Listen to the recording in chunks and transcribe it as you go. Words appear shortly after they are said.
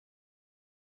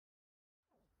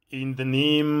In the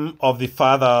name of the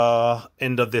Father,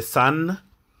 and of the Son,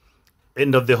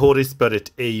 and of the Holy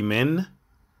Spirit. Amen.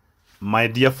 My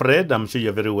dear Fred, I'm sure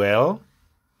you're very well.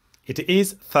 It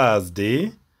is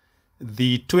Thursday,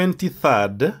 the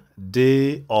 23rd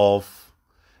day of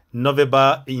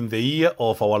November in the year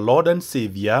of our Lord and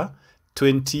Savior,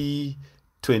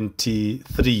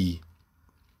 2023.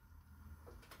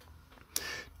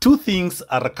 Two things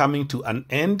are coming to an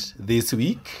end this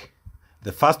week.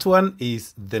 The first one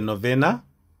is the novena,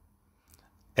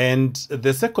 and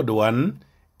the second one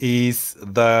is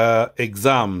the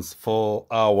exams for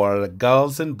our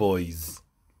girls and boys.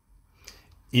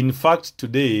 In fact,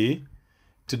 today,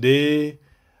 the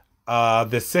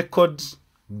second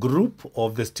group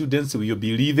of the students will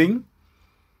be leaving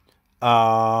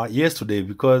yesterday,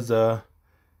 because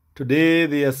today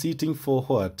they are sitting for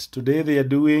what? Today they are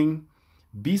doing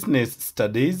business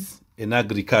studies in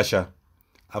agriculture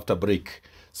after break.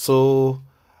 So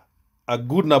a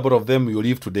good number of them will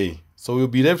leave today. So we'll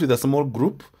be left with a small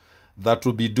group that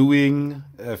will be doing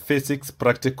physics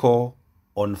practical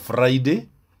on Friday,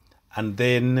 and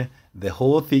then the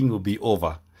whole thing will be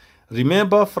over.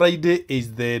 Remember, Friday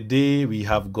is the day we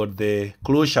have got the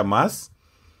closure mass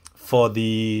for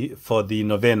the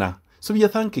novena. So we are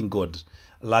thanking God.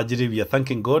 Largely, we are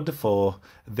thanking God for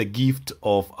the gift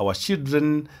of our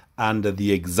children and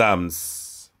the exams.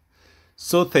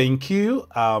 So thank you.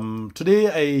 Today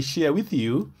I share with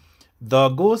you the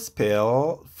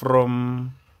gospel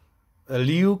from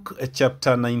Luke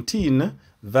chapter 19,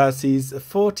 verses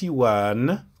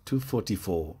 41 to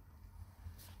 44.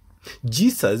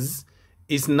 Jesus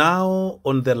is now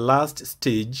on the last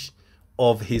stage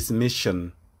of his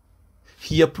mission.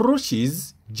 He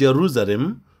approaches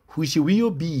Jerusalem, which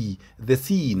will be the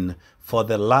scene for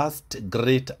the last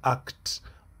great act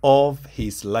of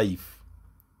his life: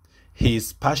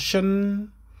 his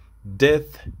passion,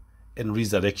 death, and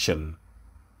resurrection.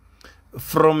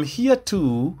 From here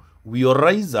too, we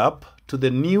rise up to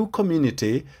the new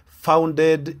community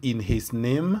founded in his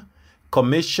name,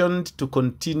 commissioned to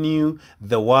continue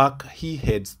the work he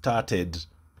had started.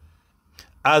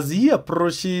 As he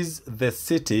approaches the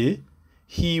city,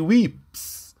 he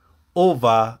weeps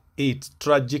over its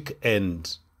tragic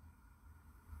end.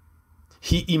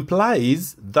 He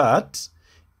implies that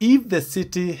if the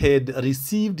city had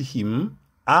received him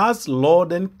as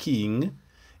Lord and King,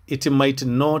 it might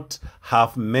not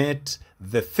have met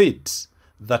the fate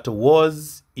that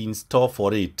was in store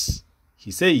for it. He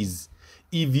says,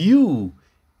 if you,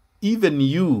 even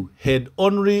you, had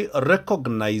only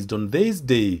recognized on this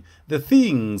day the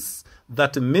things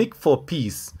that make for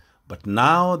peace, but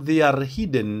now they are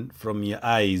hidden from your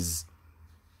eyes.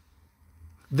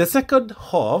 The second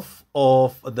half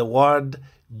of the word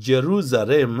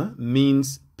Jerusalem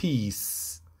means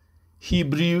peace,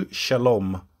 Hebrew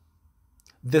shalom.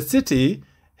 The city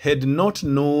had not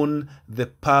known the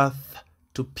path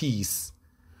to peace,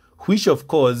 which of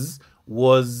course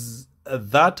was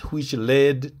that which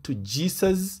led to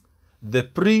Jesus, the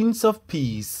Prince of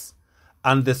Peace,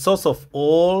 and the source of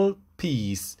all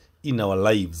peace in our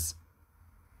lives.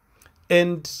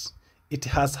 And it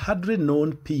has hardly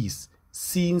known peace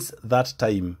since that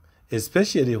time,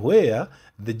 especially where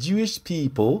the Jewish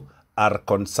people are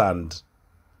concerned.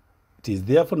 It is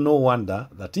therefore no wonder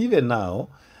that even now,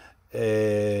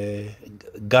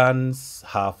 guns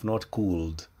have not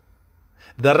cooled.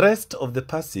 The rest of the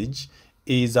passage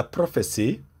is a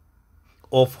prophecy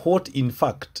of what in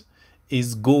fact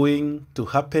is going to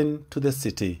happen to the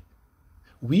city.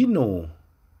 We know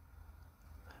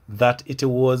that it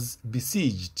was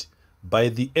besieged by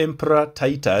the Emperor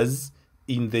Titus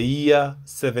in the year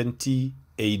 70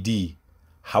 AD.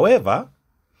 However,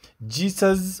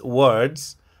 Jesus'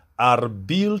 words are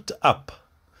built up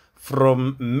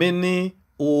from many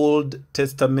Old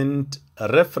Testament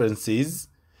references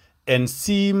and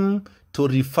seem to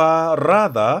refer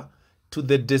rather to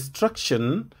the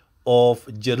destruction of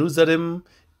Jerusalem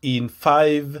in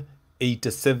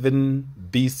 587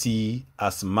 BC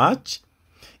as much,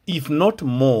 if not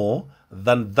more,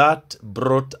 than that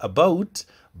brought about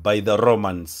by the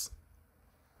Romans.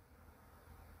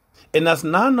 And as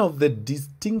none of the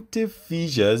distinctive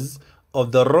features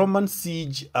of the Roman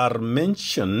siege are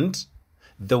mentioned,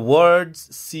 the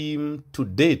words seem to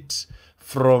date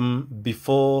from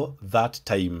before that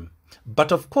time.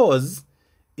 But of course,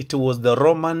 it was the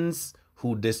Romans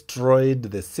who destroyed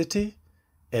the city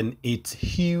and its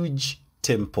huge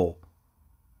temple.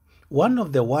 One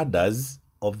of the wonders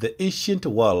of the ancient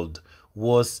world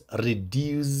was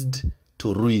reduced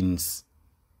to ruins.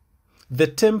 The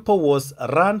temple was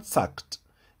ransacked,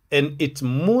 and its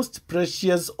most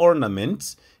precious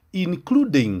ornaments,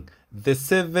 including the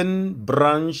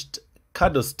 7-branched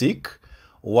candlestick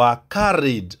were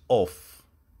carried off.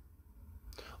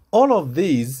 All of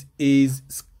this is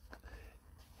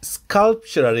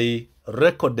sculpturally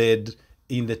recorded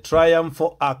in the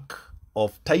triumphal arch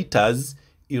of Titus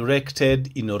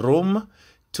erected in Rome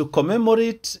to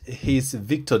commemorate his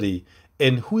victory,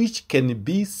 and which can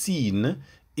be seen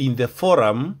in the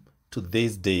Forum to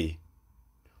this day.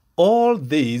 All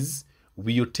this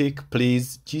will take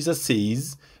place, Jesus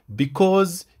says,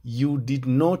 because you did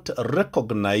not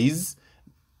recognize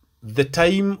the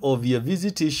time of your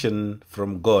visitation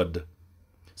from God.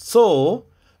 So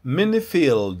many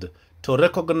failed to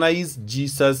recognize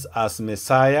Jesus as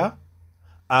Messiah,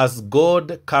 as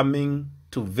God coming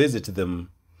to visit them.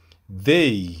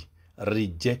 They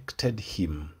rejected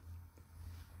him.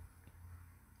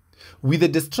 With the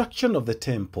destruction of the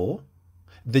temple,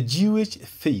 the Jewish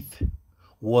faith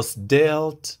was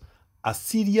dealt a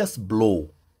serious blow,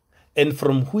 and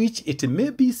from which it may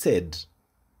be said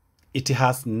it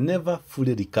has never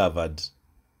fully recovered.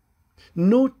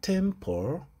 No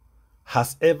temple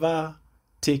has ever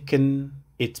taken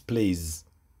its place,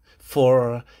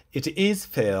 for it is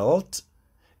felt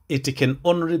it can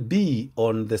only be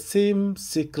on the same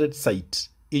sacred site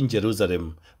in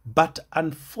Jerusalem. But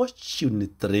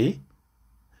unfortunately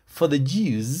for the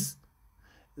Jews,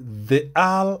 the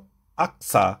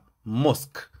Al-Aqsa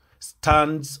Mosque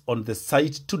stands on the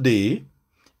site today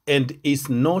and is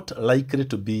not likely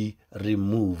to be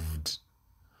removed.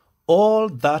 All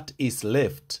that is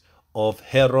left of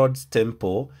Herod's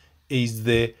temple is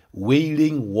the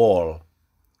Wailing Wall,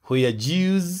 where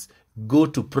Jews go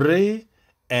to pray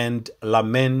and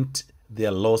lament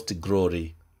their lost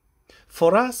glory.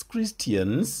 For us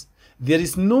Christians, there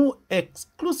is no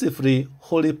exclusively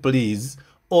holy place,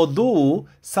 although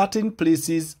certain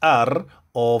places are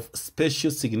of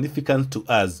special significance to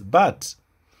us. But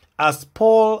as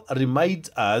Paul reminds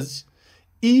us,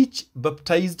 each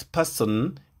baptized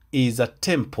person is a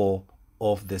temple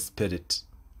of the Spirit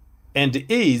and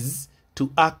is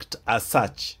to act as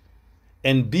such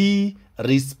and be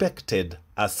respected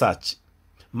as such.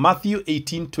 Matthew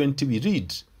 18:20 we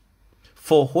read,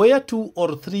 "For where 2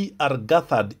 or 3 are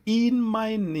gathered in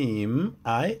my name,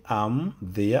 I am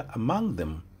there among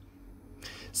them."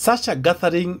 Such a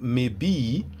gathering may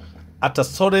be at a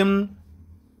solemn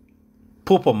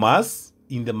Pope Mass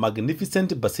in the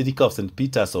magnificent Basilica of St.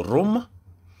 Peter's, Rome,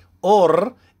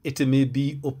 or it may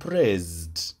be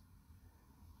oppressed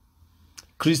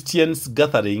Christians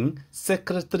gathering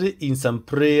secretly in some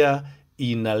prayer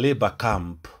in a labor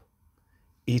camp.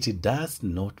 It does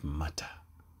not matter.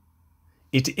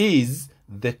 It is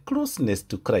the closeness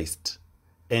to Christ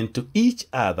and to each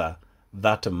other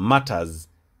that matters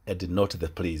and not the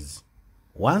place.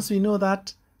 Once we know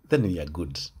that, then we are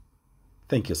good.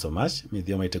 Thank you so much. May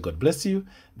the Almighty God bless you,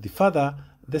 the Father,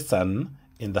 the Son,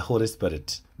 and the Holy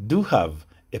Spirit. Do have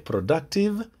a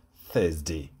productive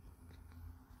Thursday.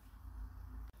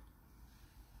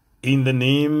 In the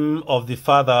name of the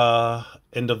Father,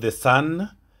 and of the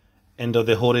Son, and of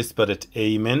the Holy Spirit.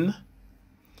 Amen.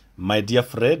 My dear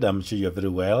Fred, I'm sure you're very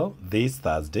well this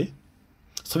Thursday.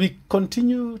 So we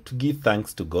continue to give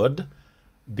thanks to God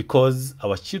because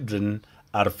our children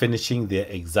are finishing their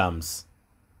exams.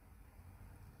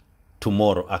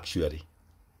 Tomorrow, actually.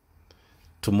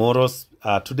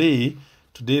 Today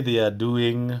they are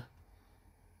doing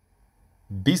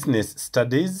business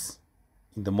studies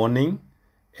in the morning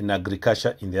and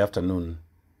agriculture in the afternoon.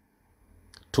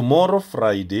 Tomorrow,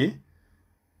 Friday,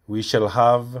 we shall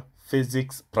have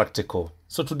physics practical.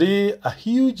 So today, a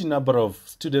huge number of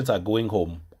students are going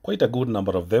home, quite a good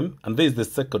number of them. And this is the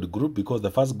second group because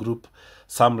the first group,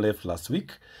 some left last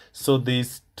week. So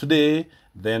this today,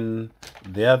 then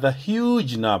the other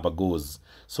huge number goes.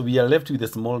 So we are left with a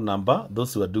small number,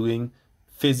 those who are doing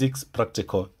physics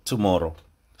practical tomorrow.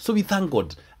 So we thank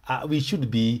God. We should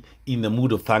be in the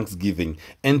mood of thanksgiving.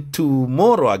 And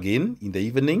tomorrow again, in the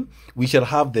evening, we shall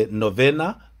have the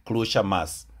Novena Closure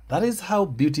Mass. That is how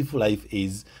beautiful life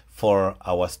is for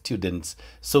our students.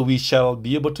 So we shall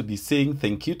be able to be saying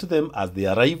thank you to them as they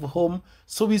arrive home.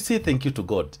 So we say thank you to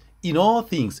God. In all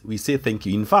things, we say thank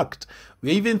you. In fact,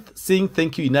 we're even saying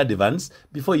thank you in advance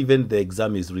before even the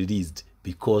exam is released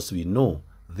because we know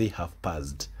they have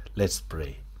passed. Let's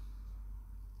pray.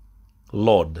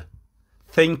 Lord,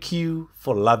 thank you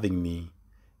for loving me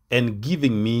and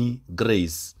giving me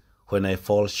grace when I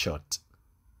fall short.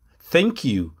 Thank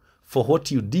you for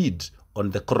what you did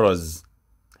on the cross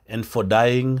and for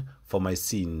dying for my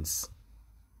sins.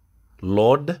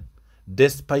 Lord,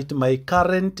 despite my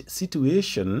current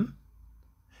situation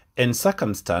and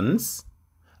circumstance,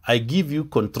 I give you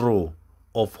control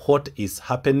of what is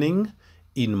happening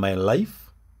in my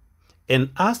life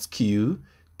and ask you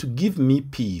to give me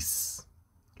peace.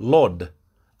 Lord,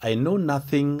 I know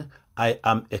nothing I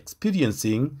am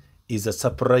experiencing is a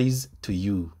surprise to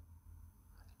you.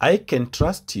 I can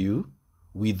trust you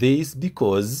with this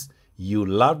because you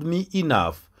loved me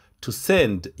enough to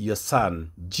send your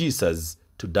Son, Jesus,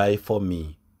 to die for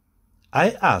me.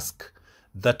 I ask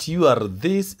that you are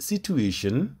this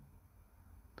situation,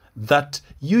 that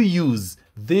you use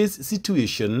this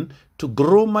situation to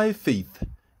grow my faith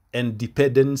and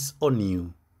dependence on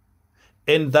you,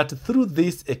 and that through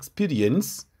this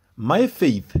experience, my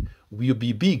faith will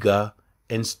be bigger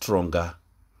and stronger.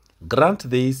 Grant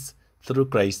this through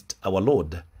Christ our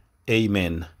Lord.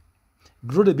 Amen.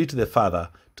 Glory be to the Father,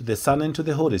 to the Son, and to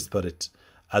the Holy Spirit,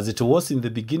 as it was in the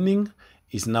beginning,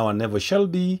 is now, and never shall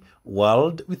be,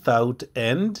 world without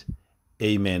end.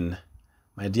 Amen.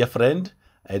 My dear friend,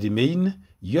 I remain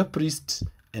your priest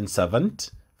and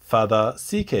servant, Father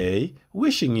CK,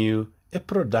 wishing you a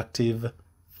productive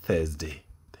Thursday.